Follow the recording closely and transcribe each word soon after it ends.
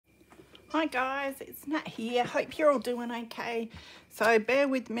Hi guys, it's Nat here. Hope you're all doing okay. So bear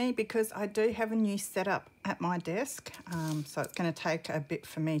with me because I do have a new setup at my desk. So it's going to take a bit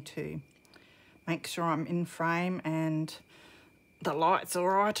for me to make sure I'm in frame and the light's all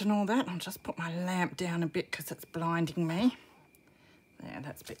right and all that. I'll just put my lamp down a bit because it's blinding me. Yeah,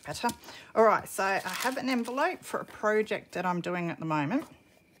 that's a bit better. All right, so I have an envelope for a project that I'm doing at the moment.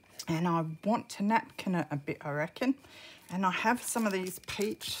 And I want to napkin it a bit, I reckon. And I have some of these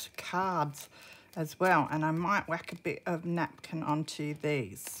peach cards as well, and I might whack a bit of napkin onto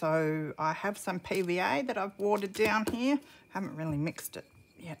these. So I have some PVA that I've watered down here. Haven't really mixed it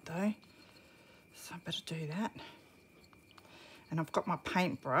yet though, so I better do that. And I've got my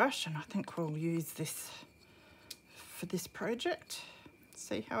paintbrush, and I think we'll use this for this project.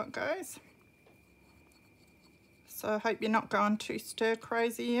 See how it goes. So I hope you're not going too stir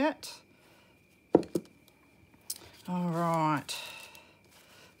crazy yet. All right,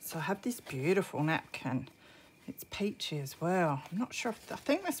 so I have this beautiful napkin. It's peachy as well. I'm not sure if, I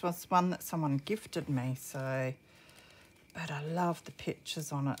think this was one that someone gifted me, so, but I love the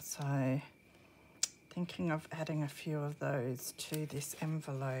pictures on it, so thinking of adding a few of those to this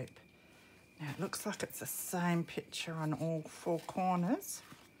envelope. Now it looks like it's the same picture on all four corners,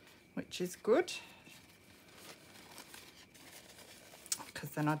 which is good, because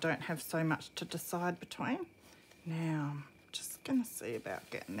then I don't have so much to decide between. Now, I'm just going to see about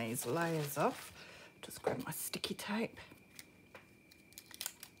getting these layers off. Just grab my sticky tape.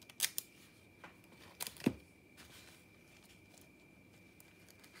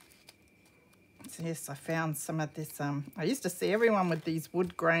 So yes, I found some of this. I used to see everyone with these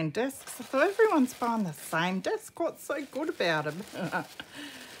wood grain desks. I thought everyone's buying the same desk. What's so good about them?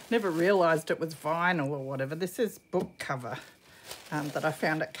 Never realised it was vinyl or whatever. This is book cover. That I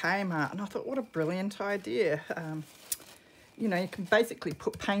found at Kmart, and I thought, what a brilliant idea. You know, you can basically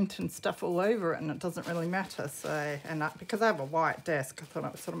put paint and stuff all over it and it doesn't really matter. So, and because I have a white desk, I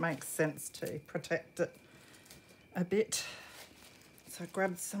thought it sort of makes sense to protect it a bit. So I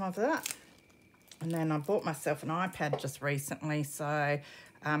grabbed some of that, and then I bought myself an iPad just recently, so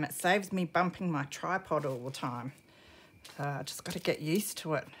it saves me bumping my tripod all the time. So I just got to get used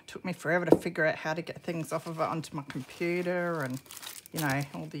to it. It took me forever to figure out how to get things off of it onto my computer, and, you know,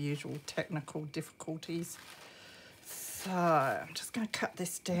 all the usual technical difficulties. So I'm just going to cut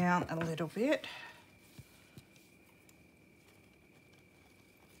this down a little bit.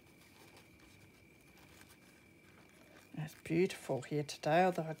 It's beautiful here today,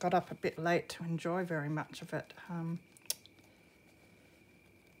 although I got up a bit late to enjoy very much of it.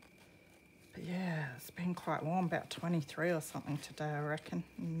 But yeah, it's been quite warm, about 23 or something today, I reckon.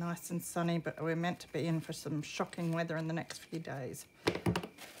 Nice and sunny, but we're meant to be in for some shocking weather in the next few days.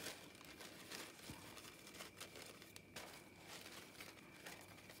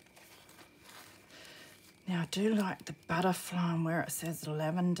 Now, I do like the butterfly and where it says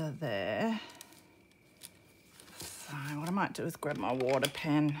lavender there. So what I might do is grab my water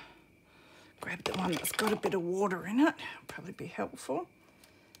pen, grab the one that's got a bit of water in it. It'll probably be helpful.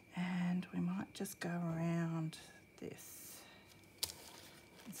 And we might just go around this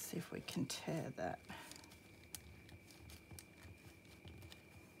and see if we can tear that.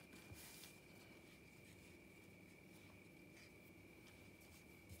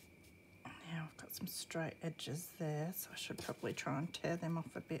 Now I've got some straight edges there, so I should probably try and tear them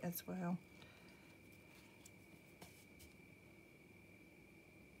off a bit as well.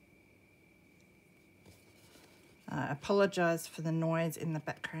 I apologise for the noise in the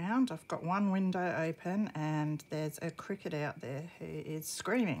background. I've got one window open and there's a cricket out there who is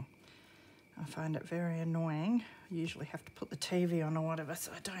screaming. I find it very annoying. I usually have to put the TV on or whatever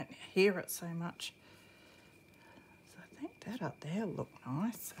so I don't hear it so much. So I think that up there looked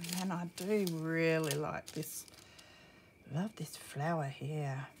nice. And then I do really like this, love this flower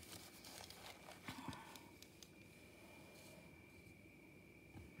here.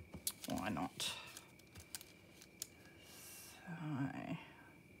 Why not?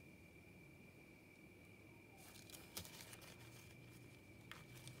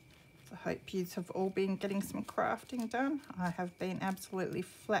 So I hope you have all been getting some crafting done. I have been absolutely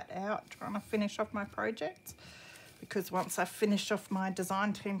flat out trying to finish off my projects, because once I finish off my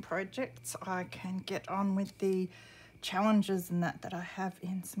design team projects, I can get on with the challenges and that I have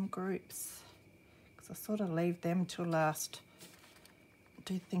in some groups, because I sort of leave them till last.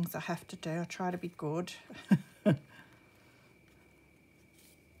 Do things I have to do. I try to be good.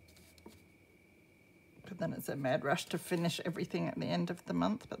 But then it's a mad rush to finish everything at the end of the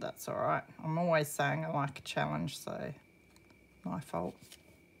month, but that's all right. I'm always saying I like a challenge, so my fault.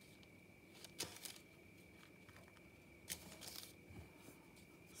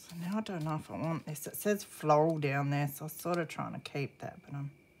 So Now I don't know if I want this. It says floral down there, so I'm sort of trying to keep that, but I'm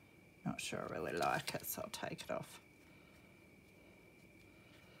not sure I really like it, so I'll take it off.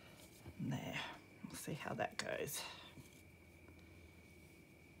 And there, we'll see how that goes.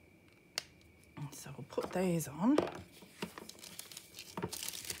 And so we'll put these on.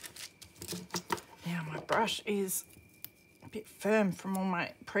 Now my brush is a bit firm from all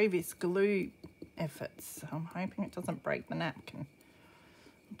my previous glue efforts, so I'm hoping it doesn't break the napkin.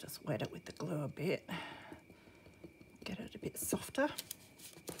 I'll just wet it with the glue a bit, get it a bit softer.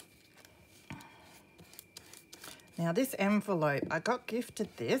 Now this envelope, I got gifted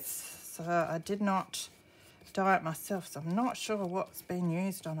this, so I did not dye it myself, so I'm not sure what's been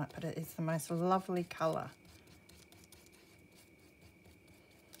used on it, but it is the most lovely colour.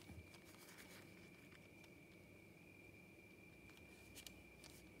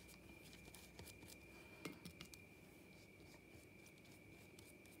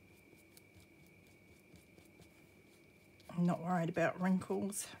 I'm not worried about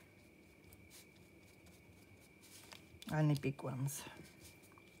wrinkles. Only big ones.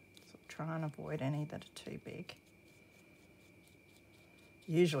 So try and avoid any that are too big.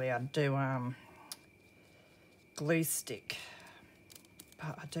 Usually I'd do glue stick,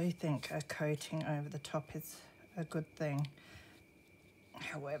 but I do think a coating over the top is a good thing.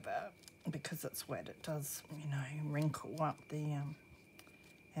 However, because it's wet, it does, you know, wrinkle up the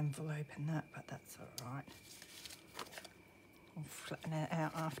envelope and that, but that's all right. I'll flatten it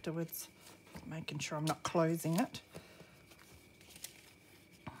out afterwards, making sure I'm not closing it.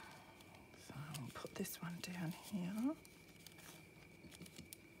 So I'll put this one down here.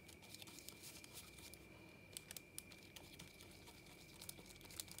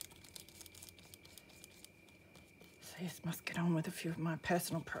 So yes, must get on with a few of my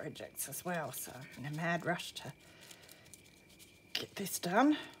personal projects as well, so I'm in a mad rush to get this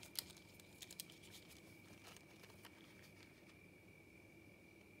done.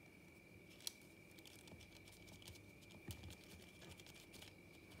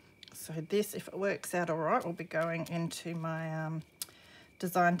 So this, if it works out all right, will be going into my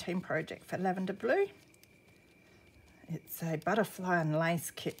design team project for Lavender Blue. It's a butterfly and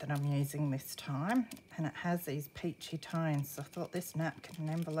lace kit that I'm using this time, and it has these peachy tones, so I thought this napkin and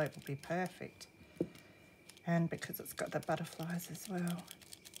envelope would be perfect. And because it's got the butterflies as well.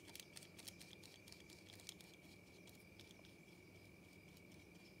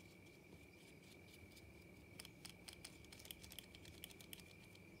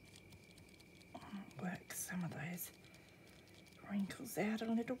 Work some of those wrinkles out a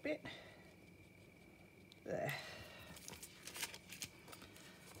little bit. There.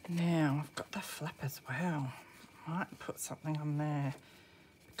 Now I've got the flap as well. Might put something on there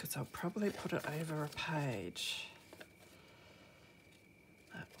because I'll probably put it over a page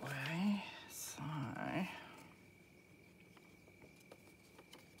that way. So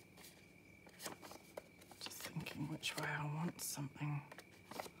just thinking which way I want something.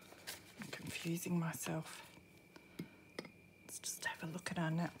 I'm confusing myself. Let's just have a look at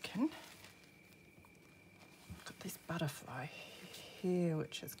our napkin. I've got this butterfly here,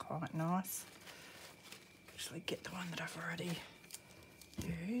 which is quite nice. Actually get the one that I've already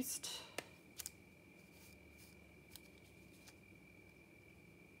used.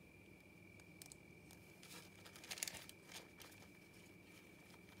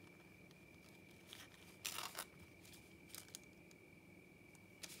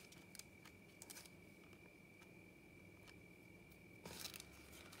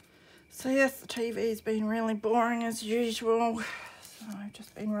 So yes, the TV's been really boring as usual. So I've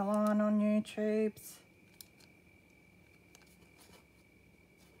just been relying on YouTube's.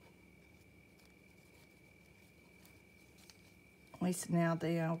 At least now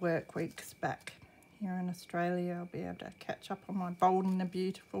the work week's back here in Australia, I'll be able to catch up on my Bold and the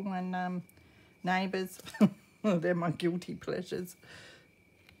Beautiful and Neighbours. They're my guilty pleasures.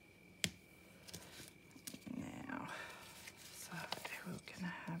 Now, so we're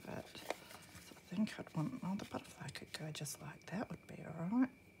gonna have it. So I think I'd want, oh, the butterfly could go just like that, would be all right.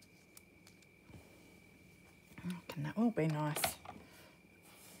 And that will be nice.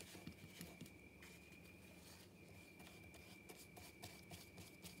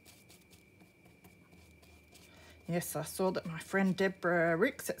 Yes, I saw that my friend Deborah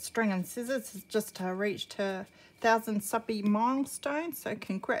Ricks at String and Scissors has just reached her 1,000 subbie milestone. So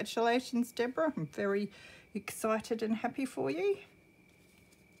congratulations, Deborah. I'm very excited and happy for you.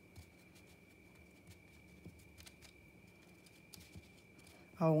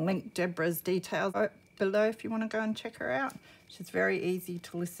 I'll link Deborah's details below if you want to go and check her out. She's very easy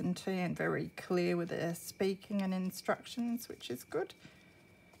to listen to and very clear with her speaking and instructions, which is good.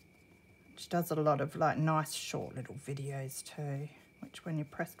 She does a lot of like nice short little videos too, which when you're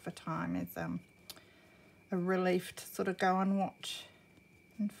pressed for time is a relief to sort of go and watch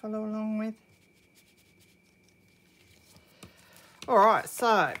and follow along with. All right,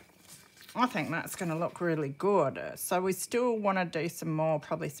 so I think that's going to look really good. So we still want to do some more,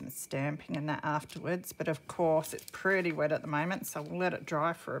 probably some stamping and that afterwards. But of course, it's pretty wet at the moment, so we'll let it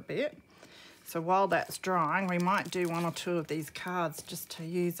dry for a bit. So while that's drying, we might do 1 or 2 of these cards just to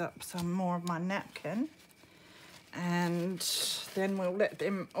use up some more of my napkin. And then we'll let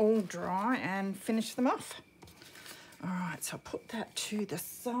them all dry and finish them off. All right, so I'll put that to the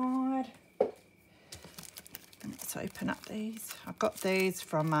side. Let's open up these. I got these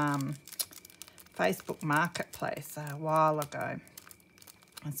from Facebook Marketplace a while ago,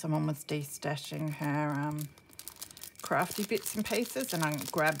 and someone was destashing her crafty bits and pieces, and I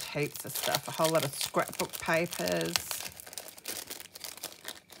grabbed heaps of stuff, a whole lot of scrapbook papers,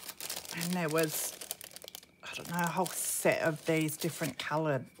 and there was, I don't know, a whole set of these different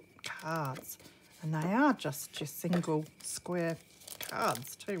coloured cards, and they are just your single square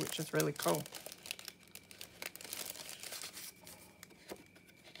cards too, which is really cool.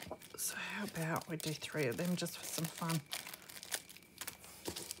 How about we do 3 of them just for some fun?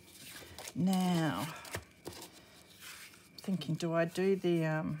 Now, I'm thinking, do I do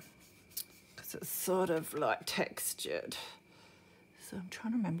the, because it's sort of like textured. So I'm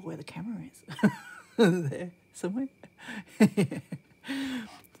trying to remember where the camera is. There, somewhere.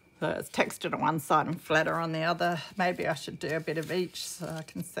 So it's textured on one side and flatter on the other. Maybe I should do a bit of each so I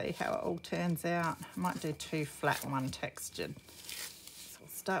can see how it all turns out. I might do 2 flat, 1 textured.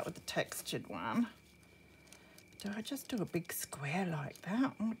 Start with the textured one. Do I just do a big square like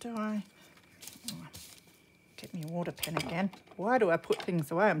that, or do I get me a water pen again? Why do I put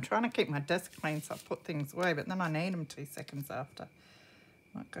things away? I'm trying to keep my desk clean, so I put things away, but then I need them 2 seconds after.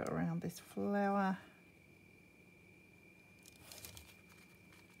 Might go around this flower.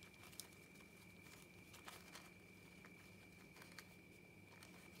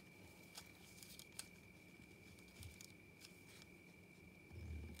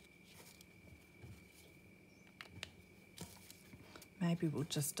 Maybe we'll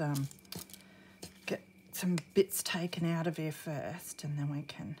just get some bits taken out of here first, and then we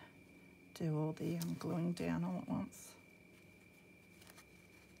can do all the gluing down all at once.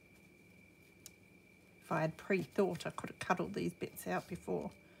 If I had pre-thought, I could have cut all these bits out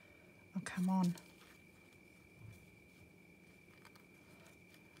before. Oh, come on.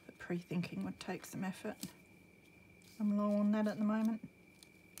 But pre-thinking would take some effort. I'm low on that at the moment.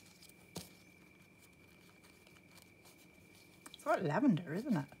 It's like lavender,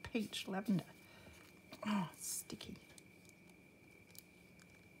 isn't it? Peach lavender. Oh, sticky.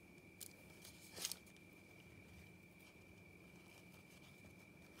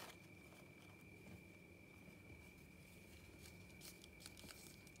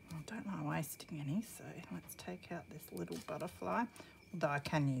 I don't like wasting any, so let's take out this little butterfly. Although I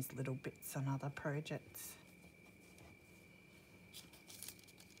can use little bits on other projects.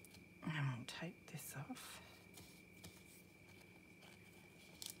 And we'll take this off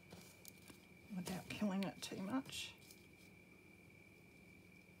without killing it too much.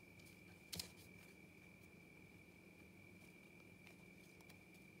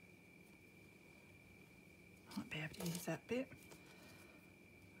 Might be able to use that bit.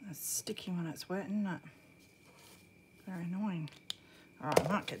 It's sticky when it's wet, isn't it? Very annoying. Alright,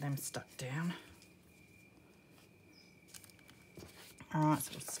 I might get them stuck down. Alright,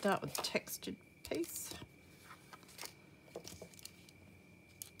 so we'll start with the textured piece.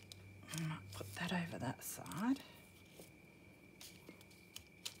 I might put that over that side.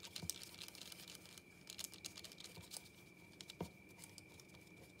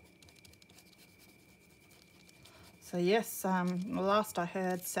 So yes, last I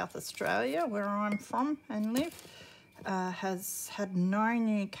heard, South Australia, where I'm from and live, has had no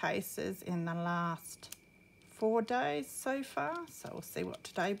new cases in the last 4 days so far. So we'll see what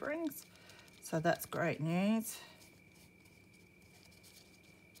today brings. So that's great news.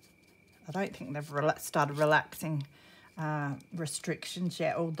 I don't think they've started relaxing restrictions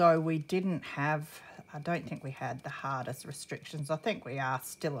yet, although we didn't have, I don't think we had the hardest restrictions. I think we are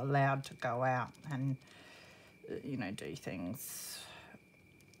still allowed to go out and, you know, do things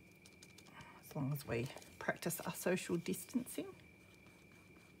as long as we practice our social distancing.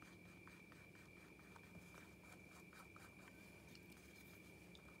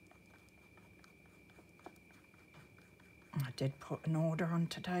 I did put an order on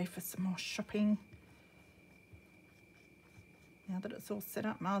today for some more shopping. Now that it's all set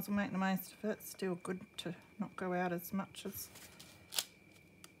up, might as well make the most of it. It's still good to not go out as much as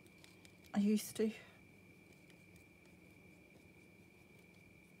I used to.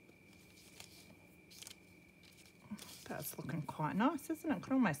 That's looking quite nice, isn't it?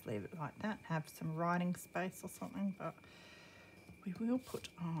 Could almost leave it like that, have some writing space or something, but we will put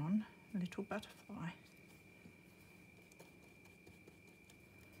on a little butterfly.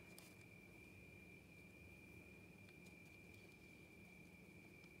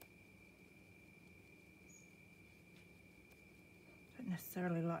 Don't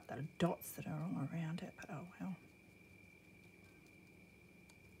necessarily like the dots that are all around it, but oh well.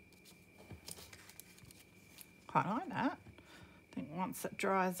 Quite like that. I think once it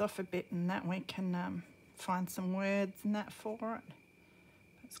dries off a bit and that, we can find some words and that for it.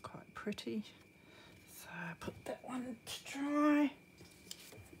 It's quite pretty. So I put that one to dry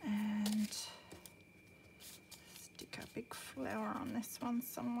and stick a big flower on this one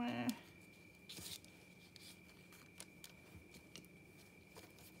somewhere.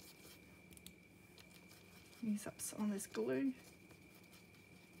 Use up some of this glue.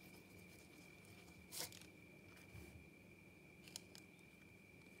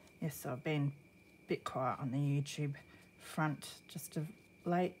 Yes, so I've been a bit quiet on the YouTube front just of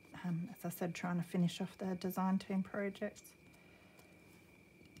late, as I said, trying to finish off the design team projects.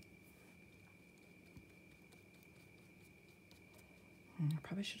 I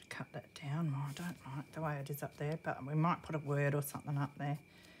probably should have cut that down more. I don't like the way it is up there, but we might put a word or something up there.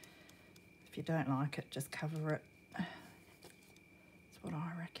 If you don't like it, just cover it. That's what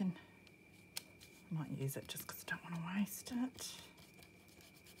I reckon. I might use it just because I don't want to waste it.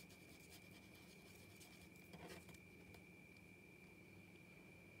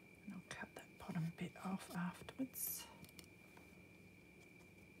 And I'll cut that bottom bit off afterwards.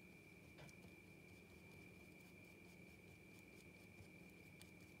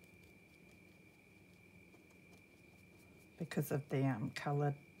 Because of the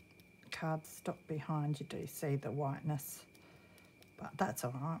coloured cardstock behind, you do see the whiteness, but that's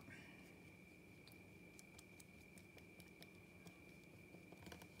all right.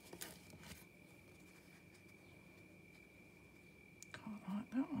 Quite like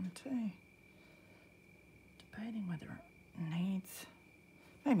that one too. Debating whether it needs,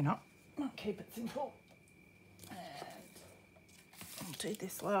 maybe not. I'll keep it simple. And I'll do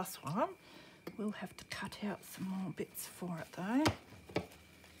this last one. We'll have to cut out some more bits for it though.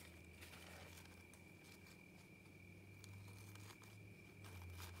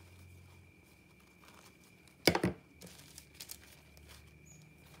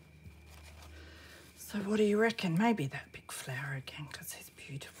 So what do you reckon? Maybe that big flower again, because it's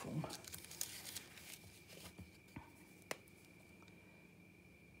beautiful.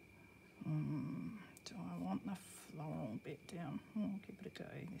 Do I want the floral bit down? I'll give it a go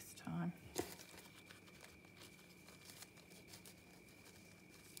this time.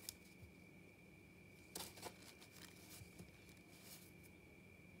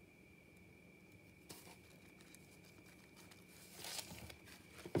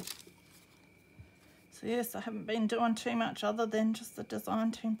 So yes, I haven't been doing too much other than just the design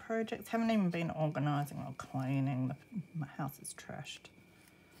team projects. Haven't even been organising or cleaning. My house is trashed.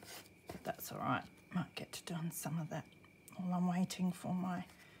 But that's all right. Might get to doing some of that while I'm waiting for my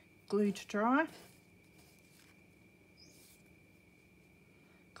glue to dry.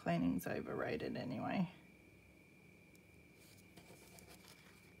 Cleaning's overrated anyway.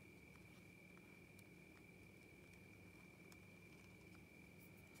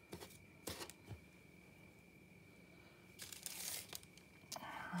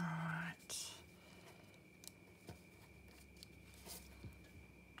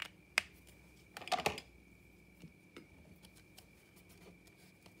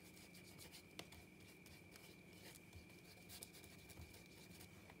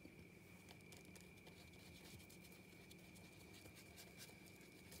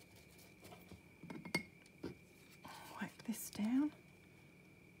 This down.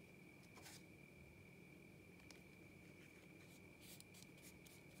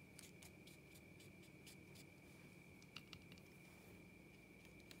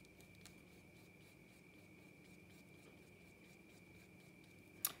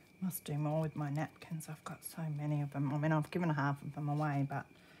 Must do more with my napkins. I've got so many of them. I mean, I've given half of them away, but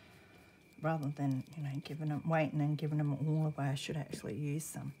rather than, you know, waiting and giving them all away, I should actually use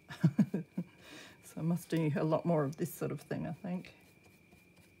some. So I must do a lot more of this sort of thing, I think.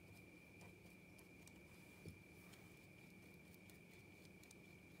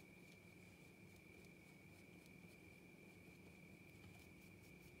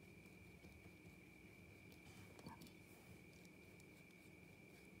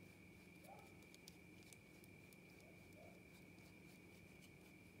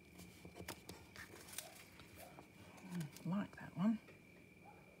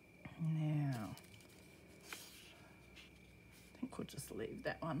 just leave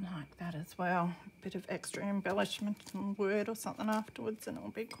that one like that as well. A bit of extra embellishment and word or something afterwards and it'll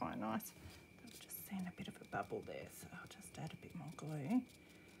be quite nice. I've just seen a bit of a bubble there, so I'll just add a bit more glue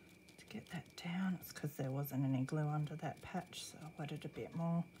to get that down. It's because there wasn't any glue under that patch, so I wetted a bit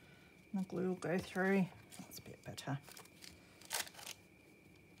more and the glue will go through. That's a bit better.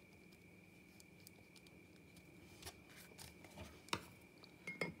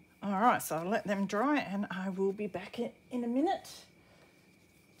 All right, so I'll let them dry and I will be back in a minute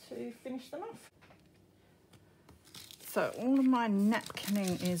to finish them off. So all of my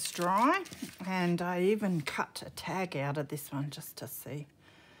napkining is dry and I even cut a tag out of this one just to see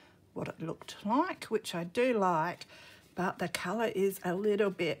what it looked like, which I do like, but the colour is a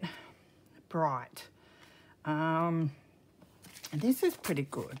little bit bright. And this is pretty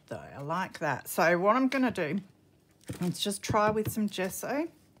good though, I like that. So what I'm going to do is just try with some gesso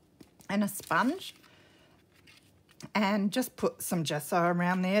and a sponge and just put some gesso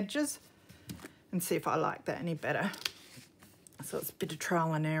around the edges and see if I like that any better. So it's a bit of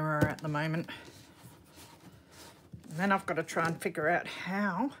trial and error at the moment. And then I've got to try and figure out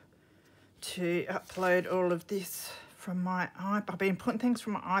how to upload all of this from my iPad. I've been putting things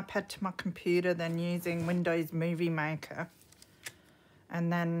from my iPad to my computer, then using Windows Movie Maker,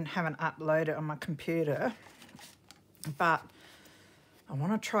 and then haven't uploaded it on my computer. But I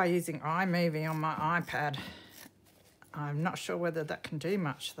want to try using iMovie on my iPad. I'm not sure whether that can do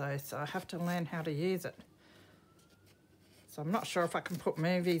much though, so I have to learn how to use it. So I'm not sure if I can put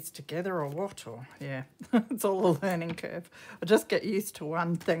movies together or what, or yeah, it's all a learning curve. I just get used to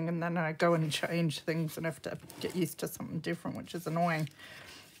one thing and then I go and change things and have to get used to something different, which is annoying.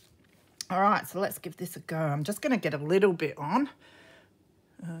 All right, so let's give this a go. I'm just going to get a little bit on.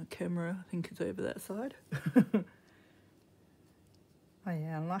 Camera, I think, is over that side. Oh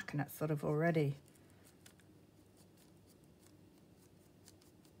yeah, I'm liking it sort of already.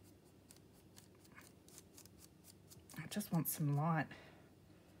 I just want some light.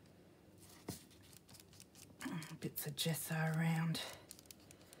 Bits of gesso around.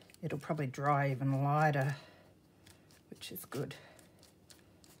 It'll probably dry even lighter, which is good.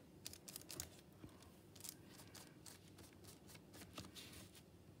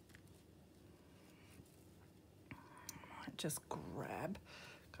 Might just grab,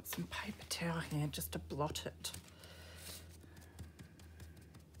 got some paper towel here just to blot it.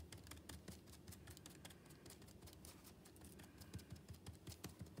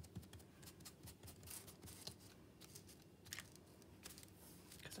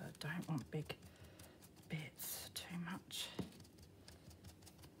 Don't want big bits too much.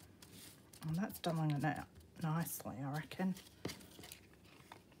 And that's done it out nicely, I reckon.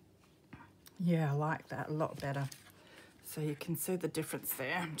 Yeah, I like that a lot better. So you can see the difference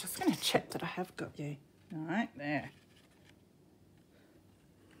there. I'm just going to check that I have got you. All right, there.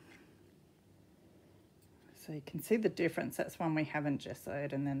 So you can see the difference. That's one we haven't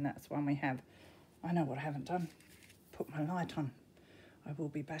gessoed, and then that's one we have. I know what I haven't done. Put my light on. I will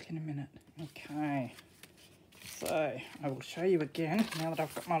be back in a minute. Okay, so I will show you again now that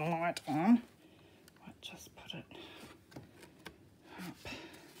I've got my light on. I'll just put it up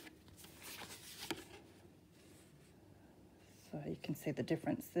so you can see the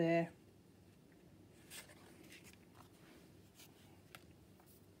difference there.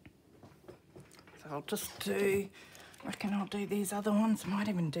 So I'll just do, I reckon I'll do these other ones. Might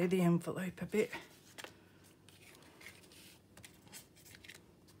even do the envelope a bit.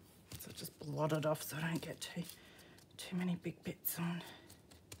 Just blot it off so I don't get too many big bits on.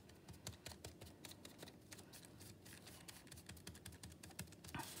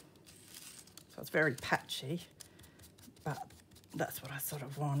 So it's very patchy, but that's what I sort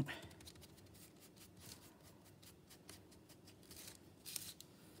of want.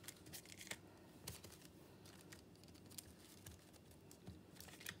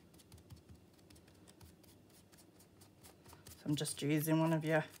 So I'm just using one of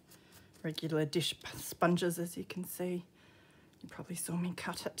your regular dish sponges, as you can see. You probably saw me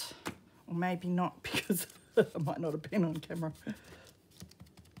cut it, or maybe not, because I might not have been on camera.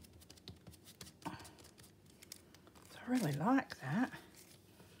 So I really like that.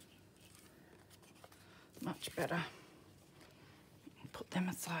 Much better. Put them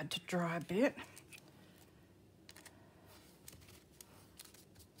aside to dry a bit.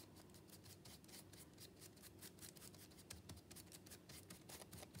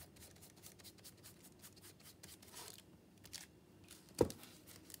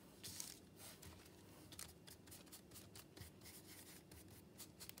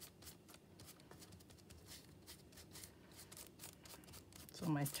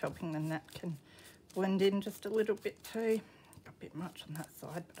 Almost helping the napkin blend in just a little bit too. bit much on that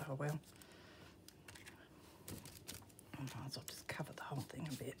side, but oh well. I might as well just cover the whole thing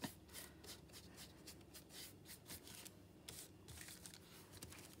a bit.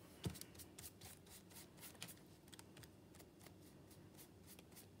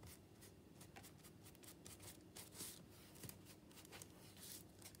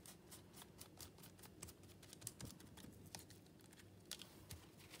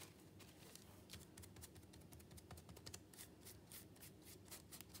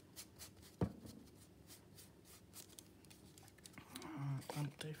 That'll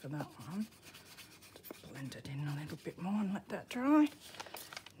do for that one. Just blend it in a little bit more and let that dry.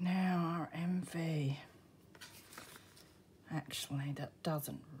 Now our MV. Actually, that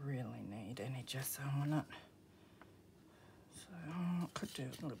doesn't really need any gesso on it. So I could do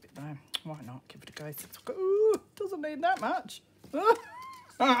a little bit though. Why not? Give it a go. Ooh, doesn't need that much.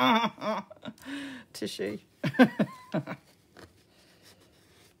 Tissue.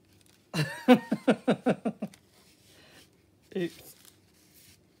 Oops.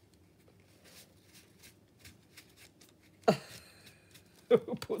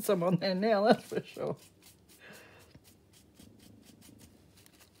 We'll put some on there now, that's for sure.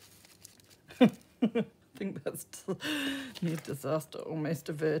 I think that's near disaster almost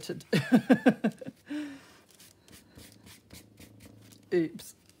averted.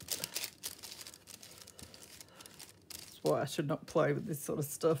 Oops. That's why I should not play with this sort of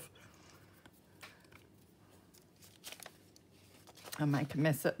stuff. I make a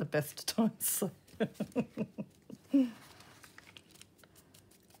mess at the best times. So.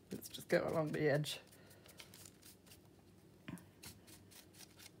 Let's just go along the edge.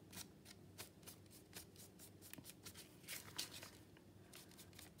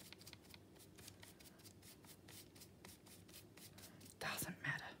 Doesn't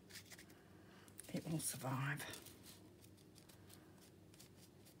matter. It will survive.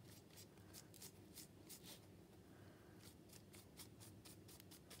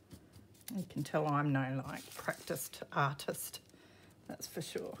 You can tell I'm no practiced artist, that's for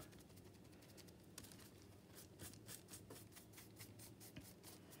sure.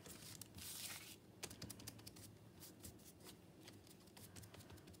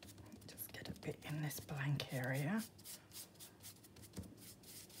 Just get a bit in this blank area.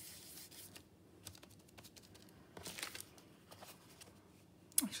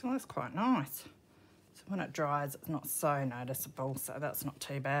 Actually, that's quite nice. So when it dries, it's not so noticeable, so that's not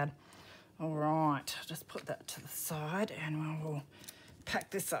too bad. All right, just put that to the side and we'll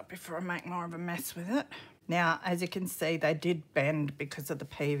pack this up before I make more of a mess with it. Now, as you can see, they did bend because of the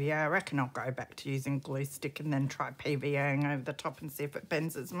PVA. I reckon I'll go back to using glue stick and then try PVAing over the top and see if it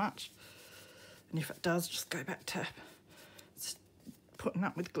bends as much. And if it does, just go back to putting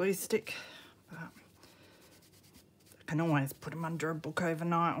up with glue stick. But I can always put them under a book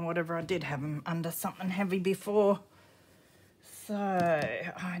overnight or whatever. I did have them under something heavy before. So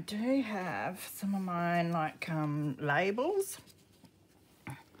I do have some of my own labels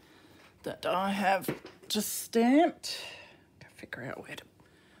that I have just stamped. Gotta figure out where to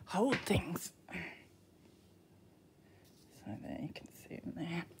hold things. So there you can see them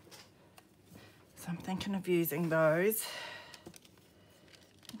there. So I'm thinking of using those.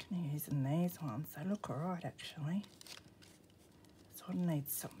 I'm thinking of using these ones. They look alright actually. Sort of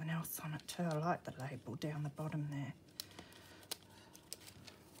needs something else on it too. I like the label down the bottom there.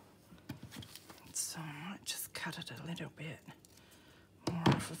 So I might just cut it a little bit more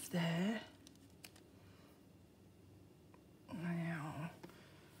off of there. Now,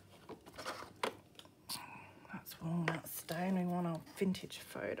 that's walnut stone. We want a vintage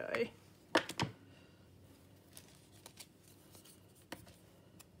photo.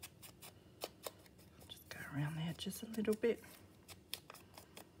 Just go around the edges a little bit.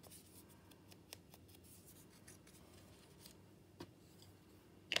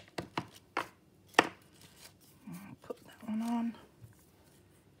 On.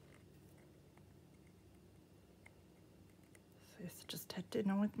 So yes, just had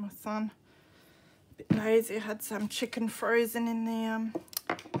dinner with my son. A bit lazy. I had some chicken frozen in the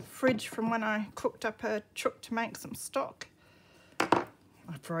fridge from when I cooked up a chook to make some stock. I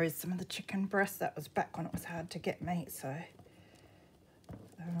froze some of the chicken breast. That was back when it was hard to get meat, so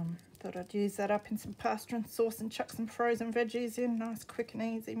thought I'd use that up in some pasta and sauce and chuck some frozen veggies in. Nice, quick and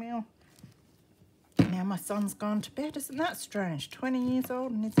easy meal. Now my son's gone to bed. Isn't that strange? 20 years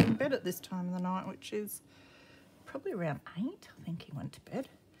old and he's in bed at this time of the night, which is probably around 8. I think he went to bed.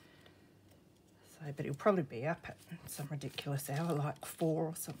 So, but he'll probably be up at some ridiculous hour, like 4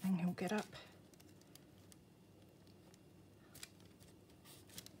 or something. He'll get up.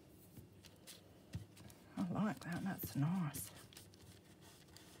 I like that. That's nice.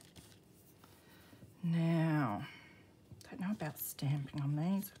 Now, don't know about stamping on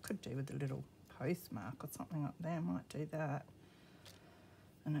these. I could do with a little postmark or something up there. I might do that.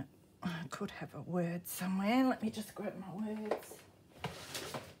 And it I could have a word somewhere. Let me just grab my words. Get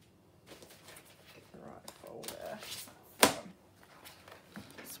the right folder.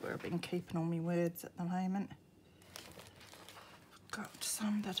 That's where I've been keeping all my words at the moment. I've got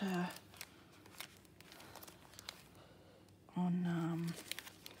some that are on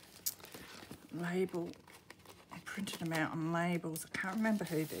label. I printed them out on labels. I can't remember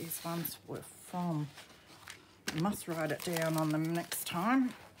who these ones were from. I must write it down on them next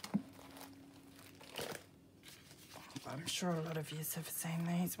time. I'm sure a lot of you have seen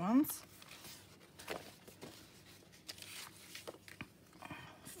these ones.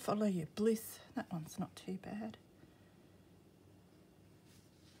 Follow your bliss. That one's not too bad.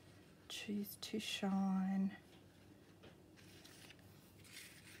 Choose to shine.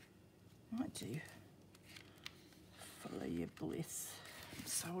 Might do follow your bliss.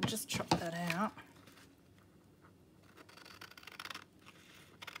 So I'll just chop that out.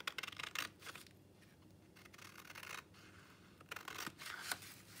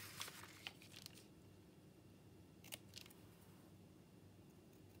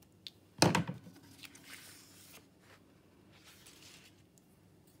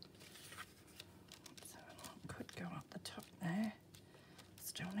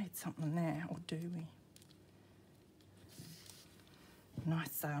 Something there, or do we?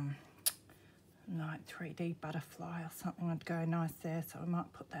 Nice like 3D butterfly or something would go nice there, so I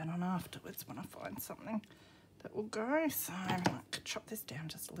might put that on afterwards when I find something that will go. So I might chop this down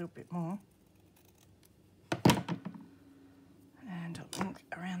just a little bit more. And I'll link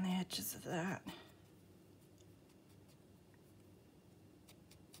around the edges of that.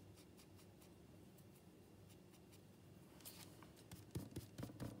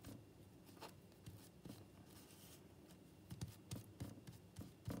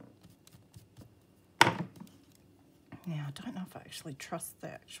 Now, I don't know if I actually trust the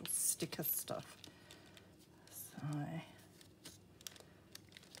actual sticker stuff. So,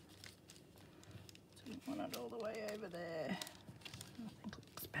 don't want it all the way over there. I think it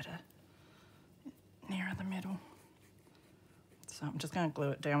looks better nearer the middle. So I'm just going to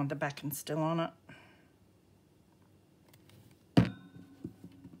glue it down with the backing still on it. Could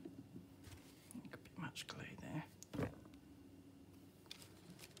be much glue there.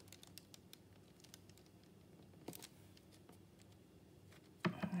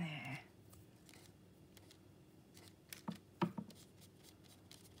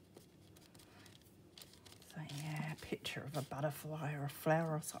 Picture of a butterfly or a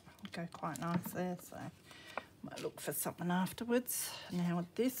flower or something would go quite nice there, so might look for something afterwards. Now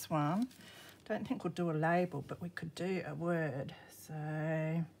with this one, don't think we'll do a label, but we could do a word.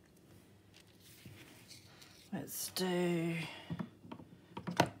 So let's do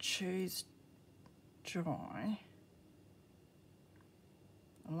choose joy.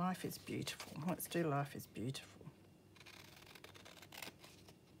 Life is beautiful. Let's do life is beautiful.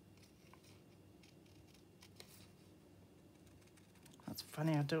 That's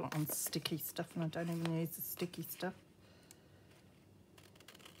funny, I do it on sticky stuff and I don't even use the sticky stuff.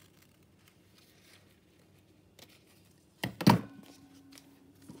 So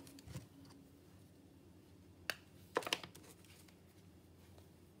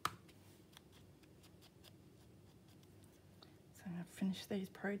I'm going to finish these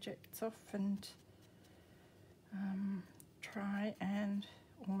projects off and try and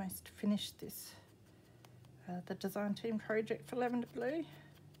almost finish this. The design team project for Lavender Blue.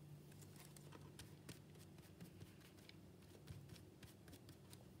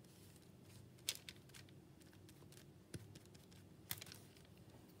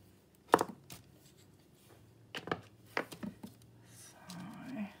 So,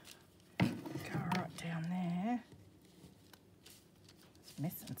 go right down there. It's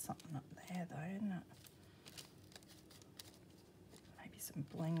missing something up there though, isn't it? Maybe some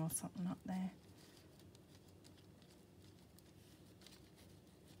bling or something up there.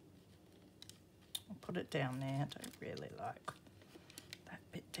 Put it down there. I don't really like that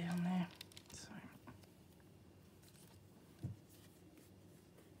bit down there. So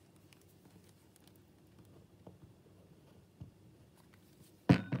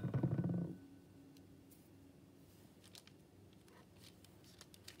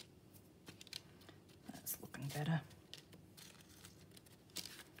that's looking better.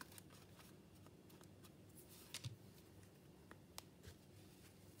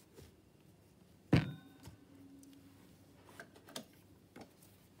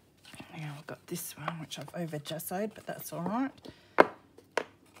 Got this one which I've over gessoed, but that's all right.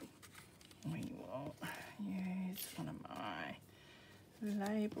 We will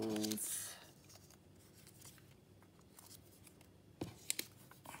labels.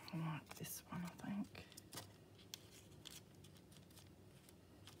 I like this one, I think.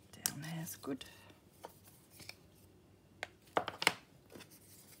 Down there's good.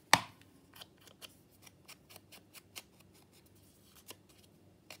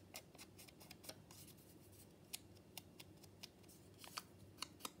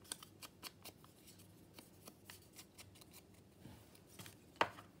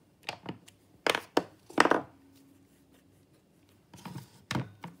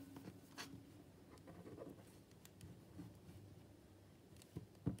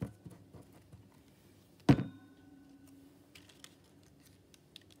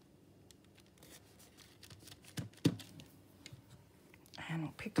 And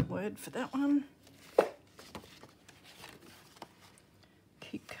I'll pick a word for that one.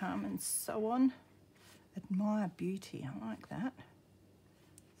 Keep calm and so on. Admire beauty, I like that.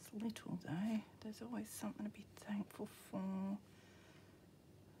 It's little though. There's always something to be thankful for.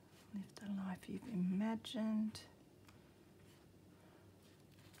 Live the life you've imagined.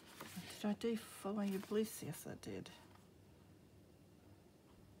 Did I do follow your bliss? Yes, I did.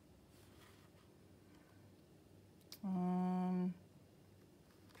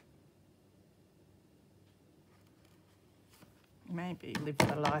 Maybe live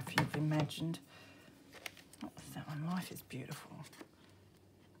the life you've imagined. What's that one? Life is beautiful.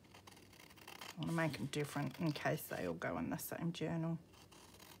 I want to make them different in case they all go in the same journal.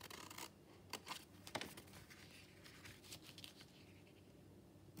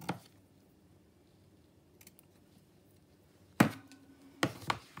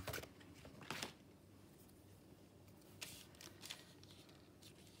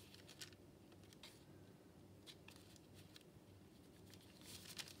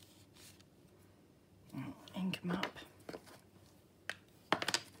 Ink them up.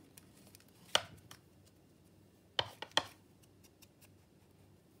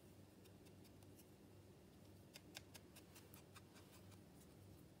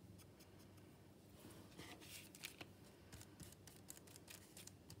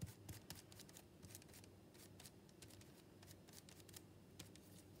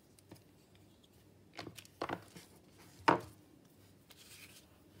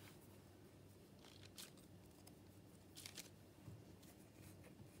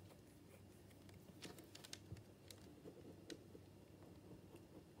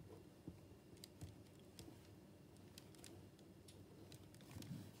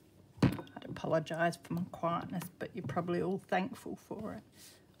 Apologise for my quietness, but you're probably all thankful for it.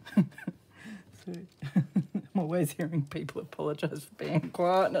 So, I'm always hearing people apologise for being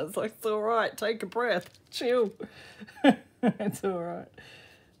quiet, and it's like, it's all right, take a breath, chill. It's all right.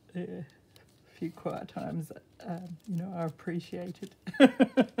 Yeah, a few quiet times, you know, are appreciated.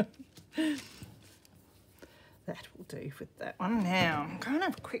 That will do with that one. Now, I'm going to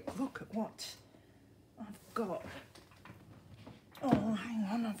have a quick look at what I've got. Oh, hang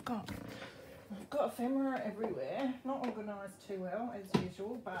on, I've got ephemera everywhere. Not organised too well, as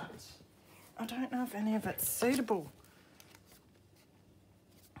usual, but I don't know if any of it's suitable.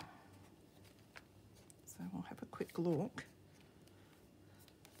 So we'll have a quick look.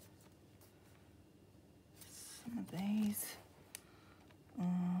 Some of these,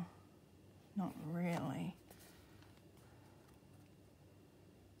 not really.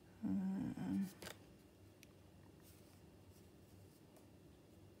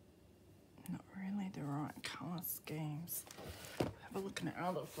 Not really the right colour schemes. Have a look in our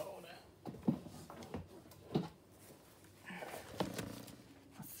other folder. I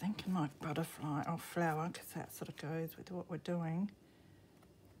was thinking like butterfly or flower, because that sort of goes with what we're doing.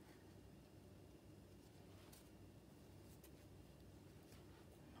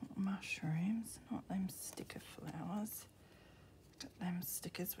 Not mushrooms, not them sticker flowers. Got them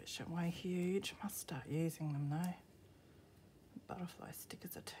stickers which are way huge. Must start using them though. Butterfly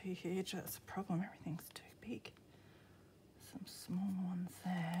stickers are too huge. That's the problem. Everything's too big. Some small ones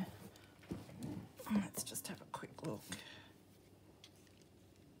there. Let's just have a quick look.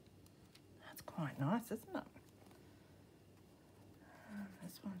 That's quite nice, isn't it?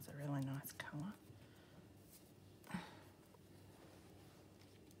 This one's a really nice colour.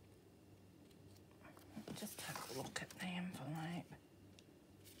 Just have a look at the envelope.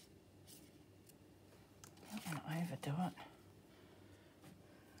 I don't want to overdo it.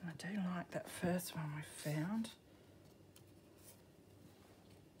 I do like that first one we found.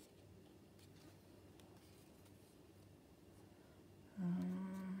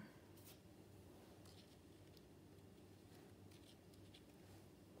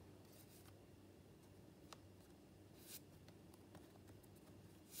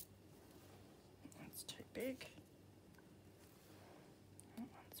 big. That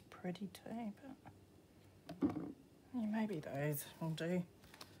one's pretty too, but yeah, maybe those will do,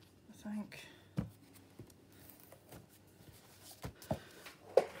 I think.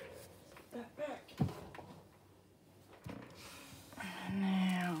 That back.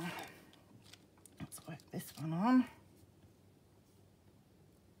 Now, let's work this one on.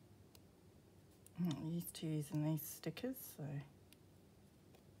 I'm not used to using these stickers, so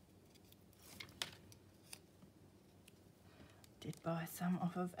did buy some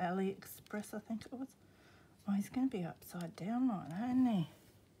off of AliExpress, I think it was. Oh, he's going to be upside down like that, isn't he?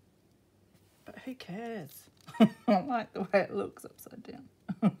 But who cares? I like the way it looks upside down.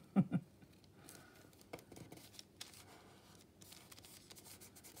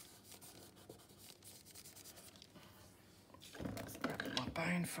 Let's look at my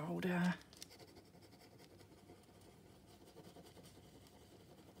bone folder.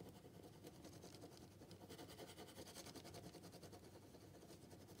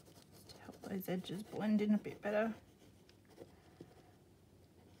 Those edges blend in a bit better.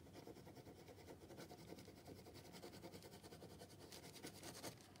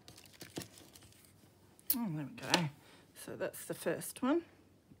 Oh, there we go. So that's the first one.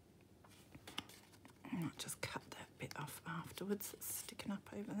 I might just cut that bit off afterwards. It's sticking up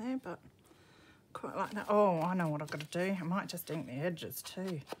over there, but quite like that. Oh, I know what I've got to do. I might just ink the edges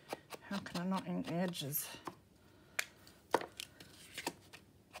too. How can I not ink the edges?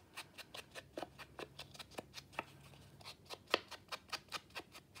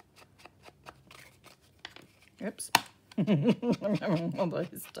 Oops. I'm having one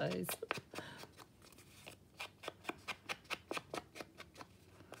of those days.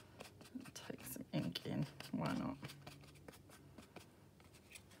 Take some ink in. Why not?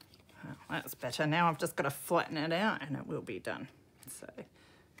 Oh, that's better. Now I've just got to flatten it out and it will be done. So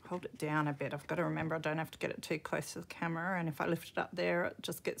hold it down a bit. I've got to remember I don't have to get it too close to the camera, and if I lift it up there it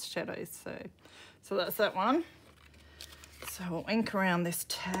just gets shadows. So that's that one. So we'll ink around this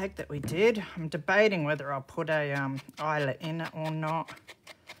tag that we did. I'm debating whether I'll put a eyelet in it or not.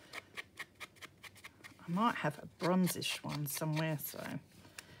 I might have a bronzish one somewhere, so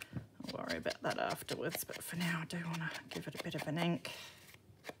I'll worry about that afterwards. But for now I do want to give it a bit of an ink.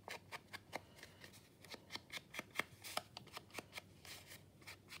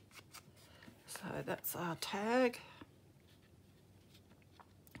 So that's our tag.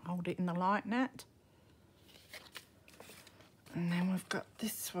 Hold it in the light, Nat. And then we've got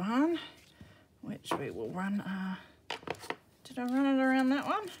this one, which we will run, did I run it around that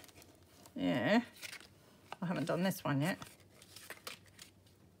one? Yeah, I haven't done this one yet.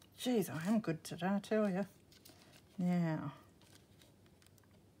 Geez, I am good today, I tell you. Yeah,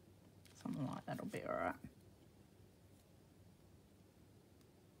 something like that'll be all right.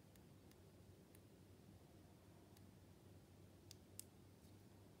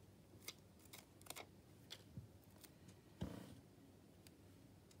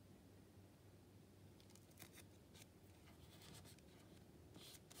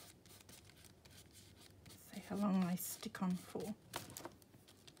 How long they stick on for.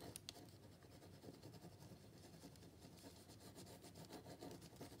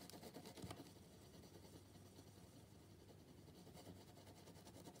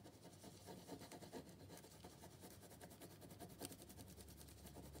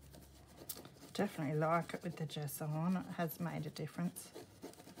 Definitely like it with the gesso on. It has made a difference.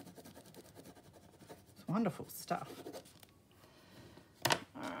 It's wonderful stuff.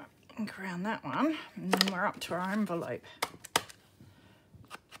 Ink around that one, and then we're up to our envelope.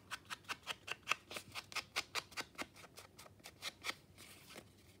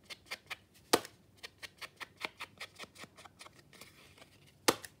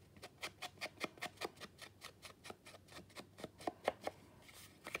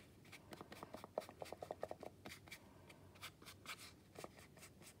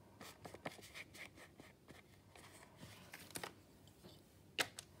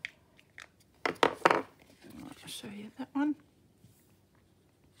 Show you that one.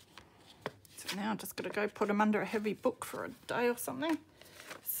 So now I'm just going to go put them under a heavy book for a day or something.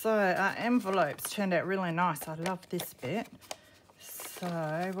 So our envelopes turned out really nice. I love this bit.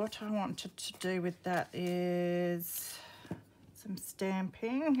 So what I wanted to do with that is some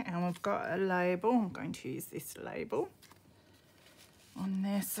stamping, and we've got a label. I'm going to use this label on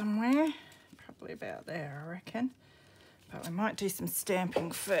there somewhere, probably about there I reckon. But we might do some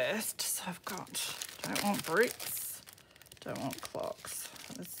stamping first. So I've got, don't want bricks, don't want clocks.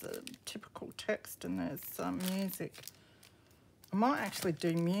 There's the typical text and there's some music. I might actually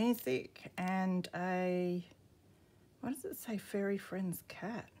do music and a, what does it say, Fairy Friend's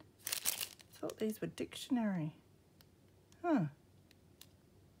Cat? thought these were dictionary. Huh.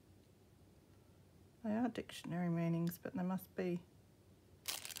 They are dictionary meanings, but they must be...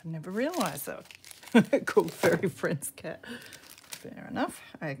 I never realised that. Called Fairy Friend's cat. Fair enough.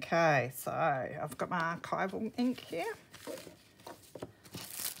 Okay, so I've got my archival ink here.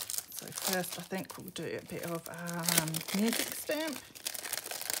 So first I think we'll do a bit of music stamp.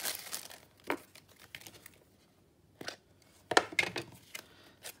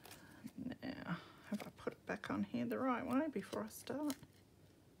 Now, have I put it back on here the right way before I start?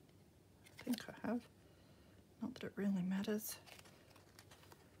 I think I have. Not that it really matters.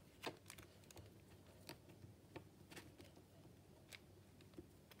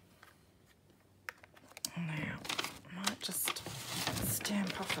 Now, I might just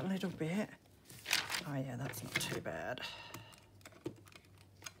stamp off a little bit. Oh yeah, that's not too bad.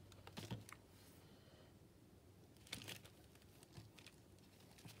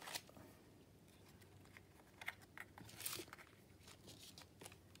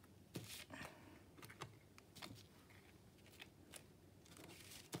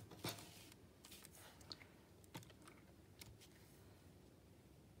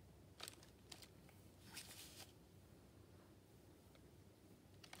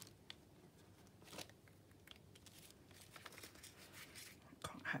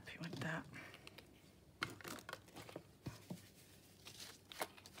 Happy with that.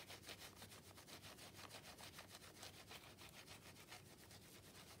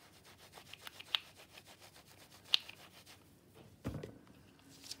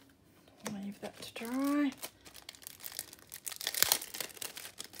 Leave that to dry.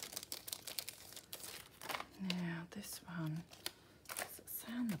 Now this one, does it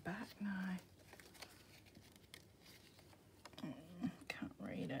say on the back? No.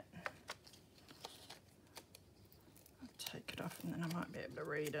 Take it off and then I might be able to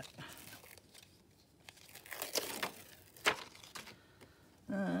read it.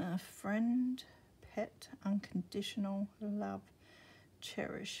 Friend, pet, unconditional love,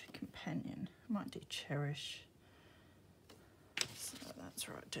 cherish, companion. I might do cherish. So that's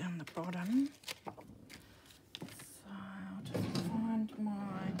right down the bottom. So I'll just find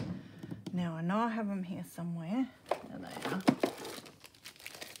my... Now I know I have them here somewhere. There they are.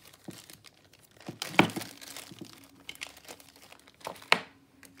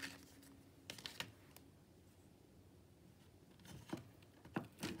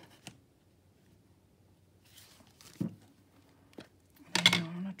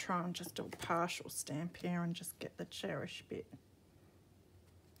 Try and just do a partial stamp here and just get the cherish bit.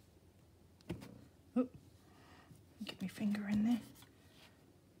 Oop. Get my finger in there.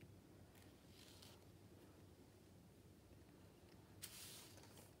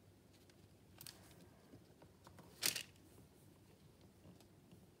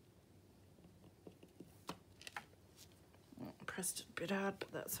 Pressed it a bit hard,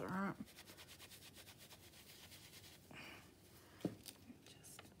 but that's all right.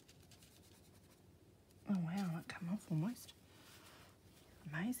 Oh wow, that came off almost.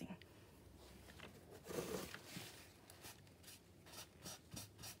 Amazing.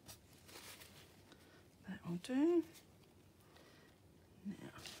 That will do. Now,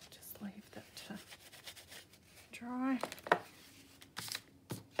 just leave that to dry.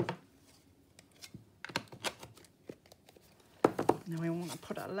 Now we want to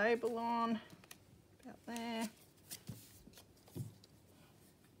put our label on, about there.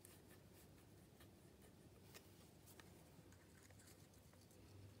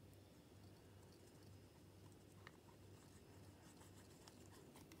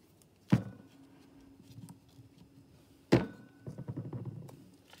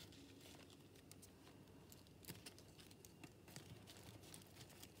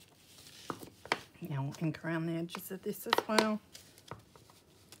 Now we'll ink around the edges of this as well.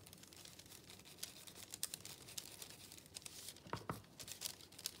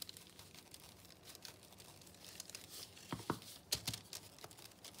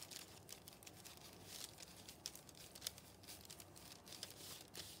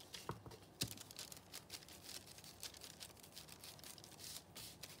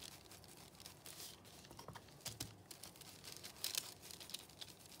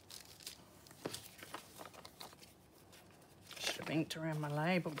 Inked around my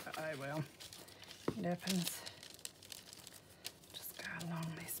label, but oh well, it happens. Just go along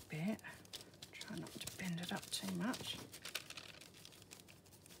this bit, try not to bend it up too much.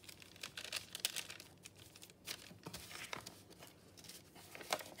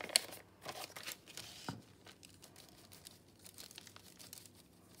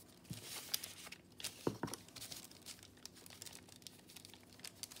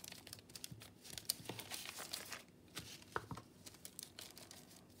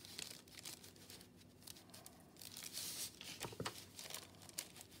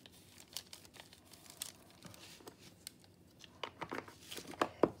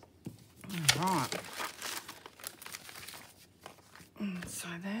 Right. So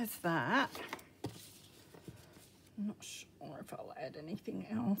there's that. I'm not sure if I'll add anything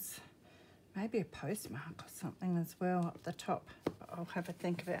else. Maybe a postmark or something as well up the top. But I'll have a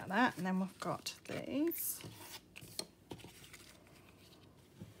think about that. And then we've got these,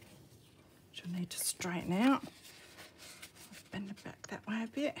 which I need to straighten out. I'll bend it back that way a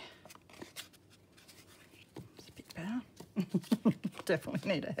bit. It's a bit better.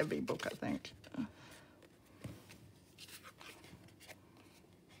 Definitely need a heavy book, I think.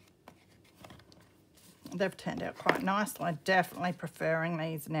 They've turned out quite nicely. Definitely preferring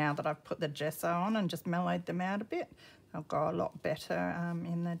these now that I've put the gesso on and just mellowed them out a bit. They'll go a lot better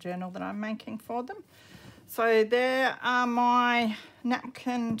in the journal that I'm making for them. So there are my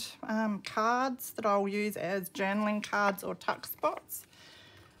napkin cards that I'll use as journaling cards or tuck spots,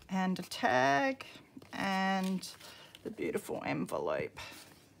 and a tag and the beautiful envelope.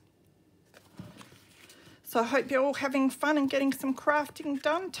 So I hope you're all having fun and getting some crafting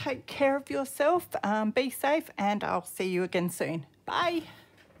done. Take care of yourself, be safe, and I'll see you again soon. Bye.